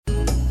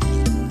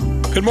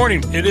Good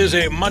morning. It is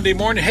a Monday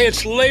morning. Hey,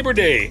 it's Labor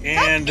Day,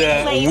 and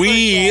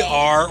we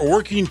are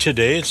working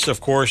today. It's,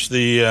 of course,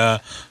 the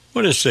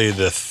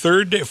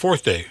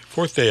fourth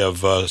day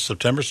of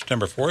September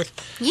 4th.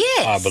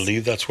 Yes. I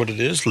believe that's what it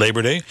is,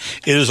 Labor Day.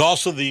 It is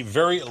also the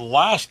very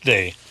last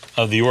day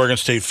of the Oregon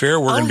State Fair.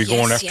 We're going to be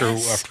going after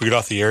we get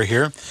off the air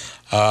here.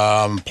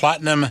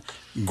 Platinum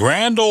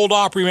Grand Ole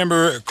Opry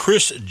member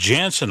Chris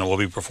Jansen will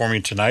be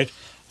performing tonight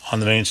on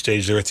the main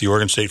stage there at the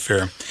Oregon State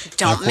Fair.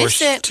 Don't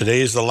miss it.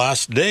 Today is the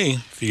last day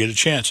if you get a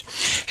chance.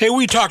 Hey,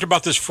 we talked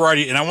about this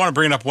Friday, and I want to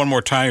bring it up one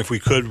more time if we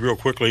could real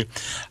quickly.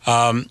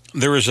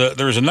 There is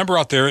a number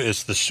out there.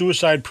 It's the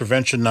suicide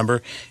prevention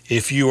number.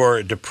 If you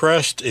are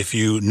depressed, if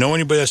you know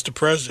anybody that's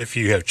depressed, if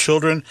you have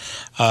children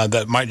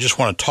that might just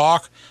want to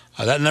talk,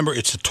 that number,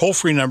 it's a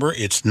toll-free number.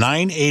 It's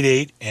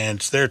 988, and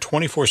it's there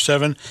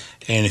 24/7.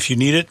 And if you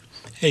need it,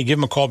 hey, give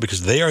them a call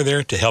because they are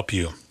there to help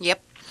you.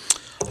 Yep.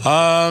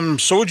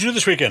 So what'd you do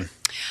this weekend?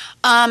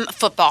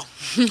 Football.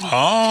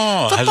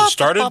 Has it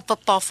started?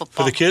 Football.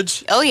 For the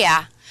kids? Oh,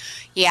 yeah.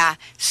 Yeah.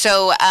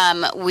 So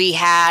we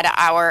had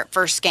our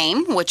first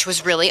game, which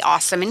was really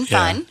awesome and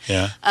fun.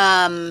 Yeah.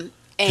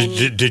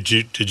 And Did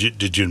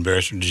you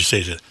embarrass him? Did you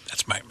say that?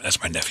 That's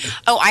my nephew.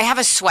 Oh, I have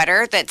a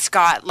sweater that's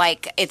got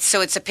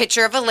it's a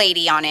picture of a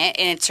lady on it,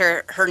 and it's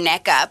her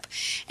neck up,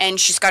 and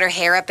she's got her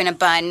hair up in a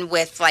bun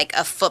with like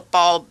a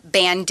football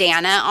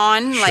bandana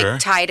on, Sure. like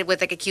tied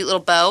with like a cute little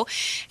bow,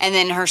 and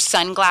then her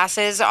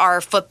sunglasses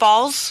are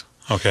footballs,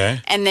 Okay.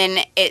 and then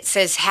it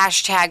says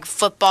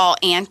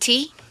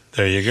 #footballauntie.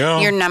 There you go.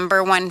 Your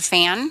number one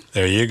fan.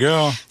 There you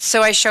go.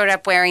 So I showed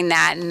up wearing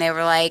that, and they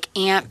were like,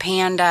 Aunt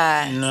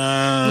Panda. No.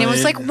 And it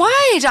was like,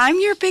 what? I'm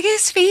your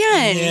biggest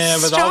fan. Yeah,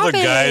 but Stop all the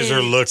guys it.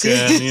 are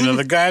looking.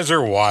 The guys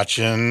are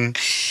watching.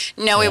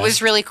 No, it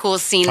was really cool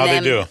seeing them.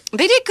 How'd they do?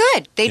 They did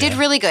good. They did Yeah.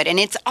 really good. And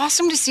it's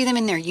awesome to see them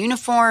in their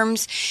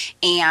uniforms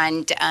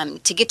and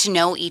to get to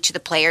know each of the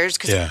players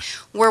because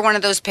we're one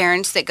of those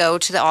parents that go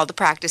to all the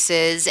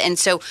practices. And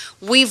so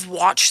we've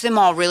watched them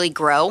all really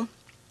grow.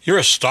 You're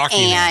a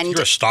stalking.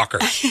 You're a stalker.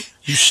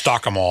 You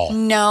stalk them all.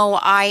 No,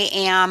 I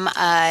am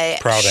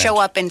Proud show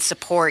aunt. up and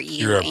support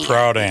you. You're a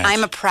proud aunt.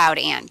 I'm a proud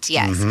aunt,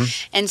 yes. Mm-hmm.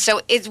 And so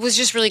it was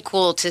just really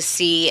cool to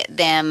see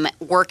them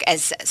work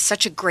as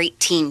such a great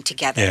team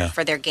together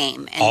for their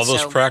game. And all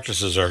those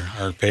practices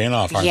are paying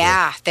off, aren't they?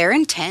 Yeah, they're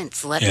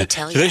intense, let me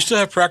tell you. Do they still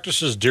have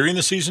practices during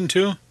the season,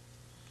 too?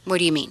 What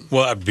do you mean?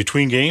 Well,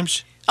 between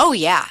games? Oh,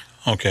 yeah.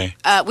 Okay.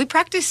 We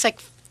practice like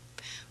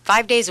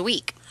 5 days a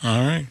week.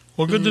 All right.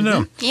 Well, good to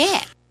know.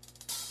 Yeah.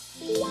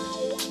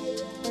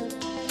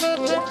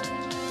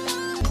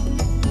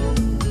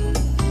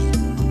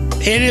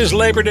 It is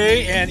Labor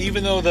Day, and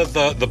even though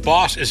the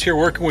boss is here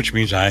working, which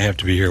means I have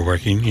to be here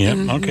working,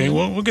 okay,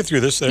 well, we'll get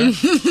through this there.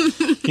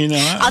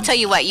 I'll tell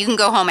you what, you can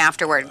go home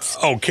afterwards.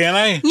 Oh, can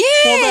I?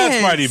 Yes. Well,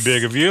 that's mighty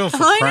big of you for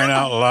crying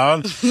out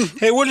loud.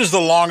 Hey, what is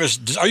the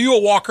longest? Are you a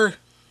walker?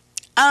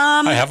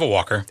 I have a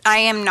walker. I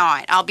am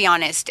not. I'll be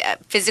honest.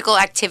 Physical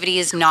activity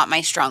is not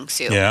my strong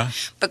suit. Yeah.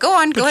 But go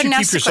on. Go ahead and you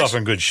ask keep yourself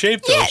in good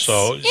shape, though. Yes.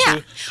 So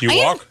you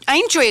walk? I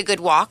enjoy a good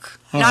walk,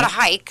 not a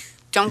hike.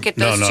 Don't get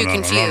those two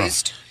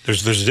confused. No.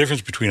 There's a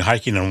difference between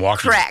hiking and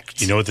walking. Correct.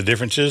 You know what the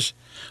difference is?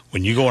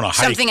 When you go on a hike.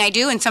 Something I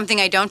do and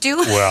something I don't do?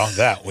 Well,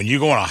 when you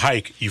go on a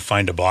hike, you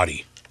find a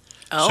body.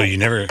 Oh. So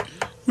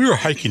we were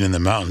hiking in the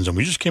mountains, and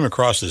we just came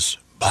across this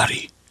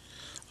body.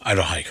 I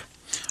don't hike.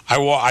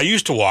 I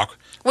used to walk.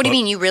 What do you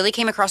mean? You really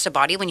came across a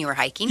body when you were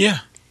hiking? Yeah.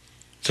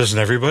 Doesn't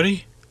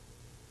everybody?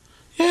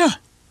 Yeah.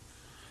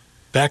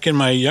 Back in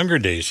my younger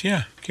days,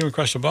 came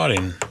across a body.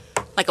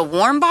 Like a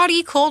warm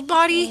body, cold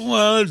body?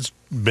 Well, it's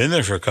been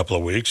there for a couple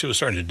of weeks. It was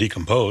starting to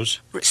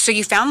decompose. So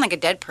you found like a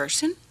dead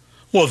person?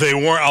 Well, they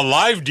weren't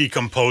alive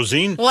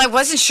decomposing. Well, I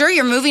wasn't sure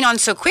you're moving on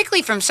so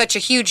quickly from such a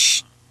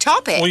huge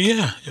topic. Well,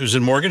 yeah. It was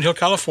in Morgan Hill,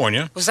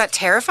 California. Was that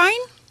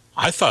terrifying?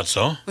 I thought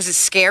so. Was it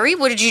scary?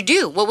 What did you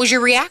do? What was your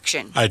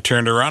reaction? I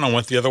turned around and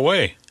went the other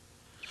way.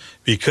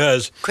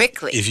 Because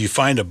quickly, if you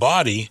find a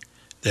body,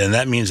 then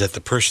that means that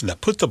the person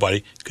that put the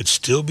body could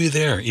still be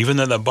there, even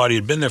though that body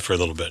had been there for a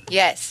little bit.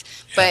 Yes,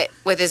 but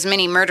with as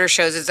many murder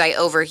shows as I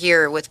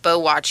overhear with Bo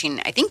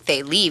watching, I think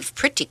they leave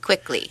pretty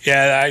quickly.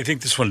 Yeah, I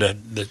think this one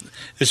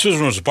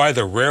was by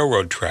the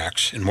railroad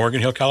tracks in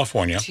Morgan Hill,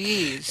 California.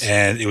 Jeez.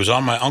 And it was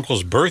on my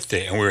uncle's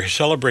birthday, and we were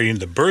celebrating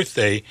the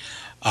birthday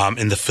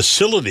in the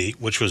facility,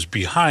 which was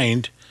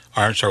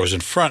was in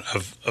front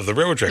of the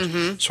railroad tracks.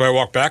 Mm-hmm. So I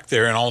walked back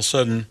there, and all of a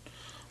sudden,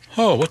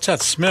 oh, what's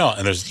that smell?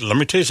 And let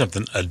me tell you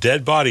something, a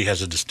dead body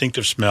has a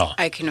distinctive smell.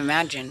 I can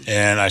imagine.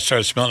 And I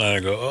started smelling it, and I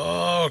go,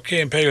 oh,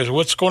 okay. And Peggy goes,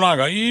 what's going on?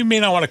 I go, you may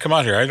not want to come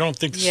out here. I don't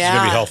think this is going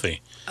to be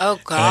healthy. Oh,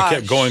 gosh. And I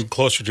kept going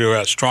closer to where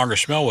that stronger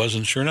smell was,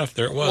 and sure enough,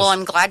 there it was. Well,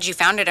 I'm glad you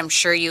found it. I'm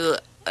sure you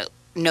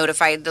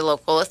notified the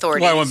local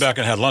authorities. Well, I went back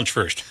and had lunch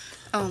first.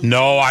 Oh,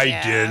 no,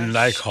 I didn't.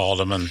 I called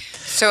them.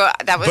 So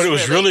that was. But it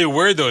was really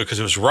weird, though, because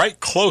it was right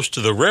close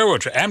to the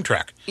railroad,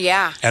 Amtrak.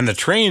 Yeah. And the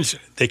trains,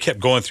 they kept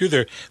going through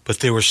there,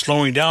 but they were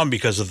slowing down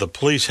because of the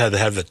police had to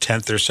have the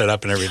tent there set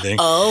up and everything.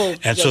 Oh,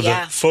 and so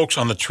the folks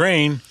on the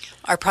train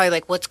are probably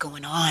like, what's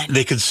going on?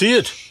 They could see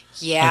it.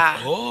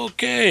 Yeah.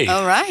 Okay.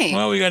 All right.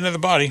 Well, we got another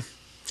body.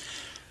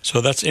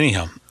 So that's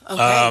anyhow.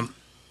 Okay.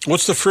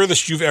 What's the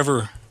furthest you've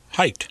ever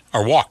hiked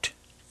or walked?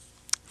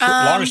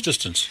 Longest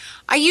distance?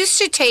 I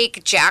used to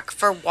take Jack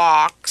for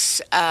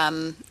walks,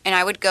 and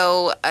I would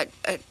go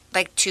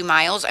like 2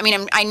 miles. I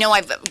mean, I know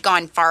I've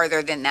gone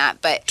farther than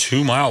that, but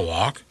 2-mile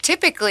walk?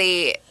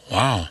 typically,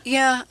 Wow.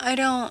 yeah, I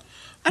don't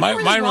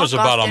really Mine was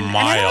walk about a often, and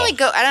mile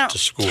I don't to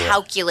school.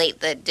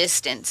 calculate the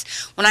distance.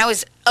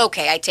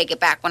 I take it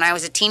back. When I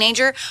was a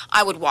teenager,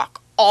 I would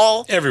walk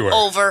all Everywhere.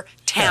 over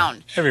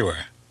town. Yeah,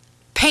 everywhere.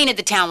 Painted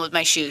the town with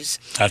my shoes.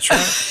 That's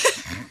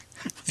right.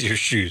 Your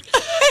shoes.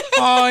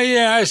 Oh,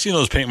 yeah, I've seen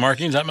those paint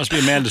markings. That must be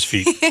Amanda's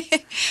feet.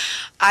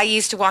 I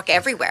used to walk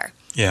everywhere.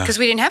 Yeah. Because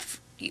we didn't have,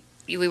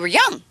 we were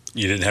young.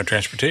 You didn't have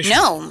transportation?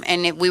 No,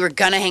 and we were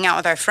going to hang out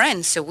with our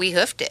friends, so we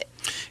hoofed it.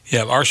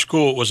 Yeah, our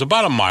school was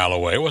about a mile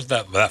away. It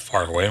wasn't that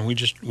far away, and we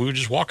would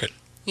just walk it.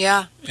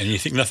 Yeah. And you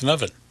think nothing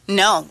of it.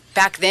 No,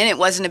 back then it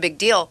wasn't a big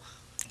deal.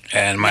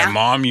 And my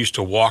mom used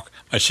to walk.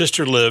 My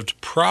sister lived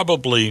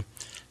probably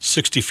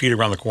 60 feet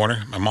around the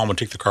corner. My mom would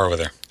take the car over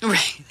there.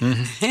 Right.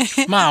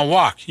 Mm-hmm. Ma,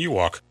 walk. You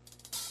walk.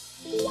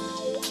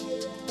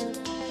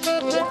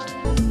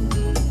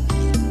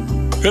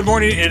 Good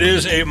morning. It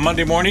is a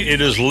Monday morning. It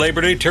is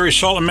Labor Day. Terry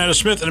Salt and Amanda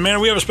Smith. And Amanda,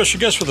 we have a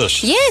special guest with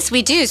us. Yes,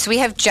 we do. So we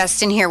have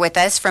Justin here with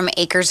us from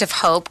Acres of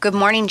Hope. Good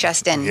morning,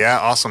 Justin. Yeah,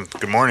 awesome.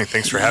 Good morning.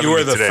 Thanks for having me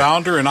today. You are the today.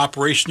 founder and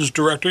operations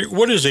director.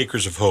 What is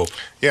Acres of Hope?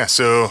 Yeah,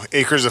 so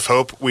Acres of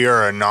Hope, we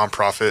are a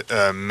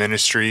nonprofit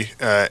ministry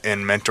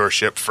and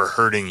mentorship for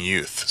hurting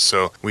youth.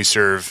 So we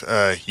serve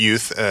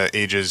youth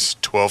ages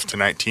 12 to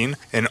 19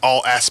 in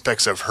all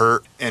aspects of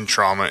hurt and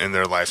trauma in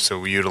their life. So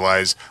we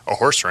utilize a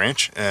horse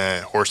ranch,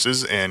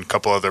 horses, and a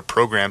couple other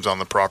programs on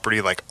the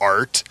property like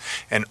art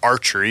and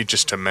archery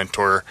just to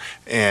mentor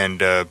and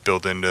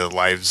build into the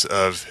lives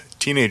of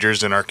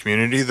teenagers in our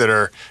community that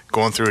are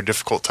going through a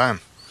difficult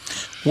time.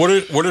 What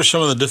are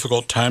some of the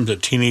difficult times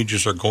that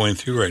teenagers are going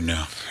through right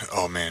now?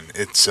 Oh man,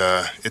 it's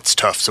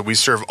tough. So we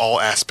serve all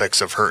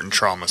aspects of hurt and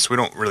trauma. So we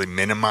don't really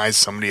minimize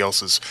somebody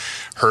else's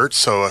hurt.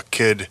 So a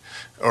kid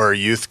or a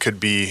youth could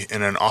be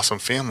in an awesome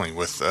family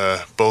with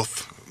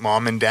both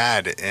mom and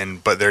dad,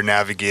 but they're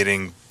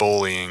navigating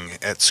bullying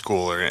at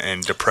school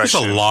and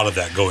depression. There's a lot of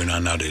that going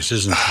on nowadays,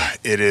 isn't there?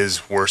 It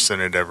is worse than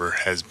it ever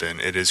has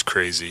been. It is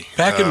crazy.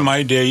 Back in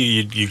my day,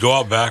 you go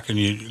out back and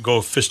you go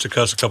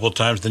fisticuffs a couple of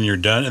times, then you're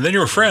done, and then you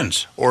were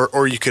friends.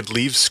 Or you could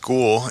leave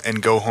school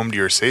and go home to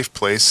your safe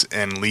place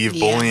and leave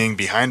bullying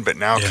behind. But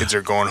now kids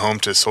are going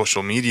home to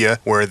social media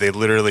where they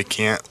literally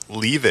can't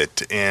leave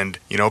it. And,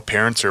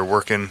 parents are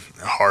working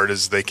hard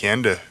as they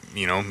can to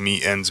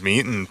meet ends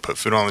meet and put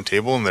food on the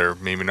table, and they're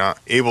maybe not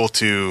able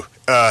to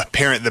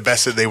parent the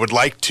best that they would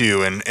like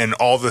to, and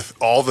all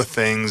the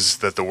things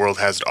that the world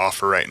has to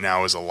offer right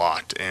now is a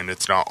lot, and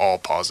it's not all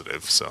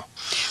positive. So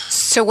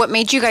what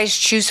made you guys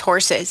choose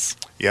horses?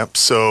 Yep.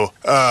 So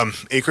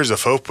Acres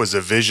of Hope was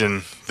a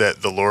vision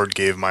that the Lord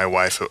gave my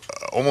wife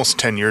almost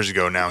 10 years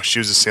ago now. She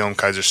was a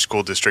Salem-Keizer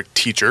School District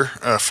teacher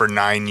for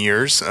 9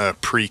 years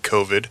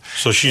pre-COVID.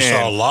 So she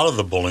saw a lot of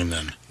the bullying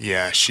then.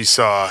 Yeah, she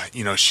saw,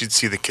 she'd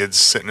see the kids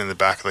sitting in the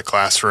back of the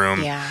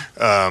classroom,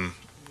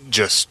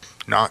 just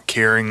not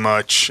caring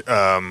much,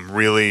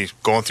 really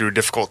going through a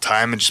difficult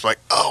time, and just like,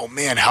 oh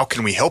man, how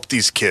can we help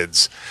these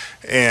kids?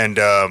 And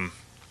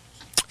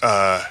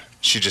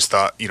she just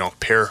thought,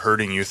 pair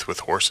hurting youth with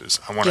horses.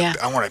 I want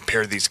to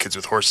pair these kids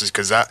with horses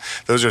because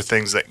those are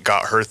things that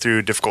got her through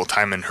a difficult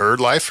time in her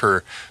life.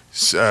 Her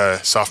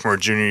sophomore,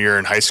 junior year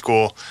in high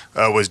school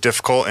was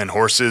difficult, and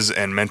horses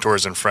and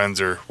mentors and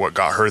friends are what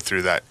got her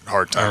through that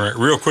hard time. All right,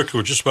 real quick,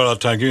 we're just about out of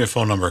time. Give me a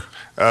phone number.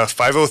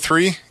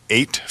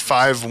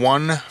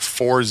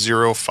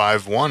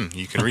 503-851-4051.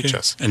 You can reach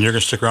us. And you're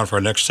going to stick around for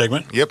our next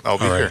segment? Yep, I'll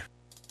be here.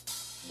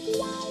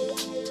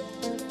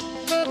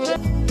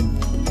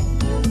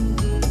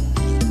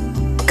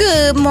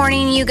 Good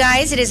morning, you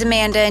guys. It is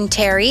Amanda and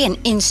Terry, and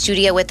in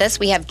studio with us,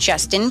 we have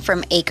Justin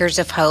from Acres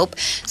of Hope.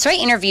 So I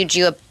interviewed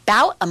you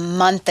about a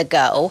month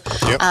ago,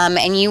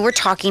 and you were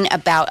talking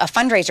about a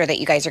fundraiser that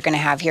you guys are going to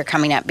have here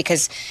coming up,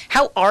 because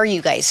how are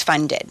you guys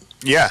funded?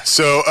 Yeah,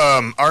 so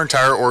our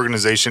entire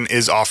organization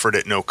is offered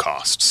at no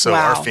cost. So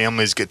our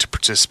families get to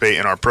participate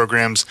in our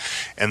programs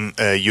and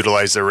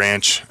utilize the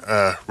ranch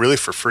really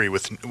for free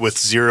with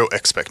zero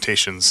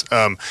expectations.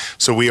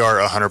 So we are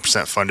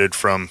 100% funded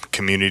from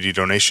community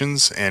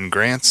donations and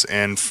grants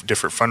and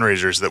different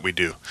fundraisers that we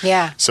do.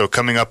 Yeah. So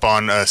coming up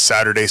on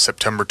Saturday,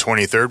 September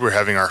 23rd, we're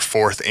having our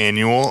 4th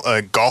annual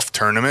golf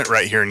tournament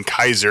right here in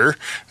Keizer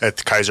at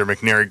the Keizer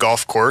McNary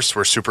Golf Course.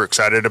 We're super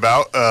excited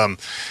about.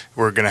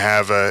 We're going to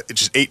have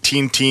just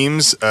 18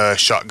 teams,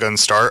 shotgun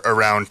start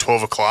around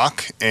 12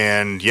 o'clock.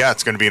 And yeah,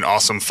 it's going to be an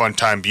awesome, fun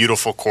time,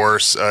 beautiful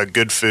course,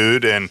 good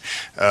food, and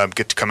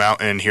get to come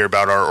out and hear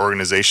about our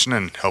organization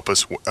and help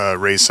us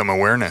raise some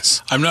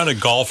awareness. I'm not a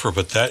golfer,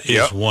 but that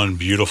is one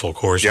beautiful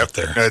course up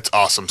there. It's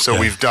awesome. So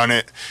we've done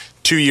it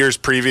 2 years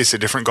previous, a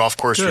different golf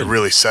course. Good. We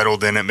really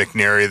settled in at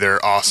McNary.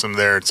 They're awesome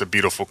there. It's a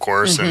beautiful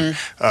course. And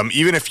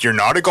even if you're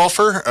not a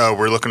golfer,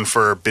 we're looking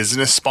for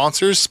business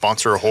sponsors,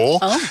 sponsor a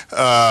hole,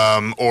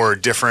 or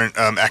different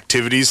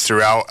activities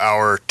throughout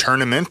our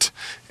tournament.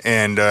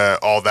 And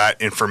all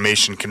that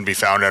information can be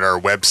found at our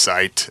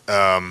website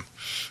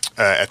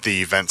at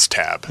the events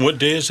tab. What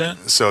day is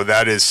that? So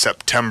that is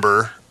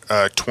September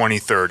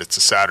 23rd. It's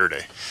a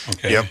Saturday.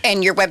 Okay. Yep.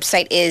 And your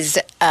website is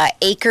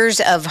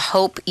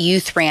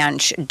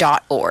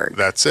acresofhopeyouthranch.org.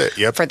 That's it.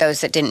 Yep. For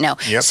those that didn't know.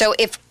 Yep. So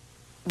if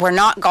we're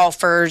not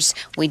golfers,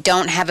 we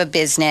don't have a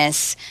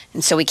business,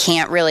 and so we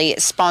can't really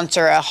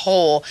sponsor a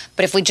hole,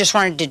 but if we just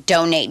wanted to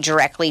donate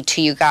directly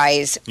to you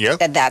guys, Yep.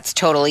 that's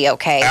totally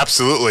okay.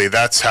 Absolutely.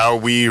 That's how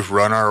we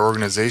run our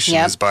organization,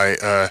 Yep. is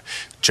by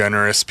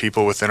generous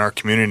people within our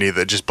community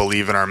that just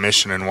believe in our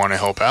mission and want to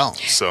help out.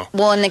 So,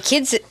 Well, and the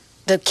kids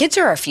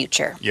are our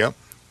future. yep.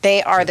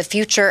 They are the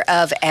future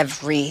of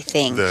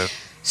everything.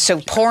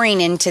 So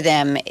pouring into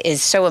them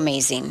is so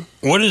amazing.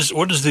 What is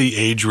the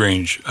age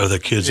range of the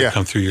kids that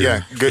come through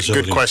your good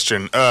facility?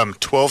 question.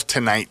 12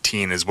 to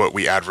 19 is what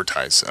we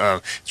advertise.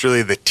 It's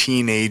really the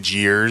teenage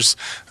years.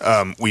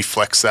 We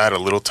flex that a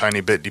little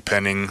tiny bit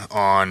depending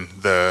on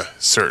the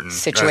certain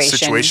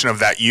situation of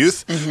that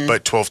youth,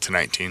 but 12 to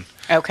 19.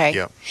 Okay.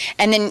 Yep.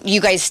 And then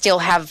you guys still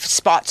have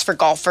spots for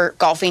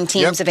golfing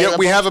teams available? Yep,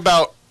 we have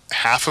about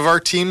half of our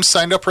teams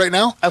signed up right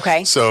now.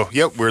 Okay. So,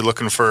 yep, we're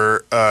looking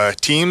for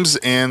teams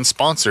and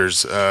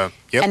sponsors. Yep.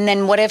 And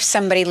then what if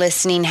somebody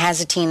listening has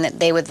a team that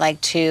they would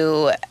like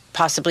to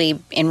possibly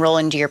enroll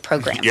into your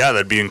program? Yeah,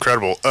 that'd be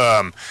incredible.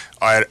 At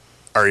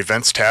our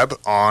events tab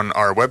on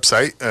our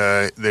website,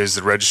 there's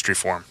the registry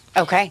form.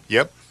 Okay.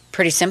 Yep.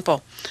 Pretty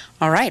simple.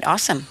 All right.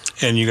 Awesome.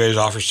 And you guys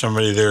offer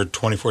somebody there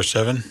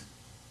 24/7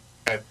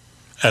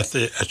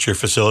 at your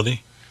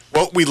facility?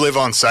 Well, we live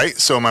on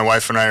site, so my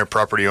wife and I are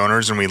property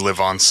owners, and we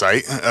live on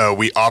site.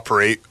 We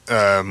operate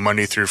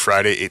Monday through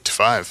Friday, 8 to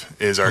 5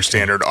 is our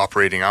standard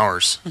operating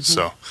hours.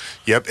 So,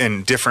 yep,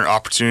 and different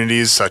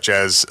opportunities such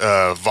as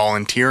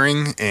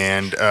volunteering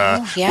and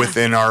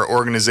within our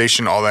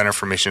organization, all that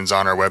information is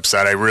on our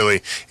website. I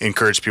really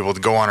encourage people to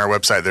go on our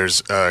website.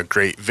 There's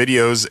great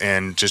videos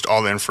and just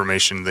all the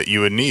information that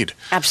you would need.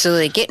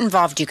 Absolutely. Get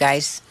involved, you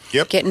guys.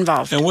 Yep. Get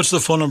involved. And what's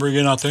the phone number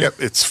again out there? Yep,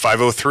 it's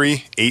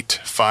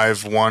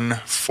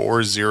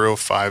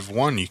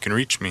 503-851-4051. You can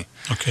reach me.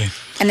 Okay.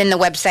 And then the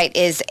website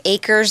is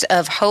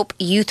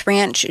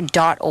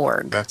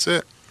acresofhopeyouthranch.org. That's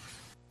it.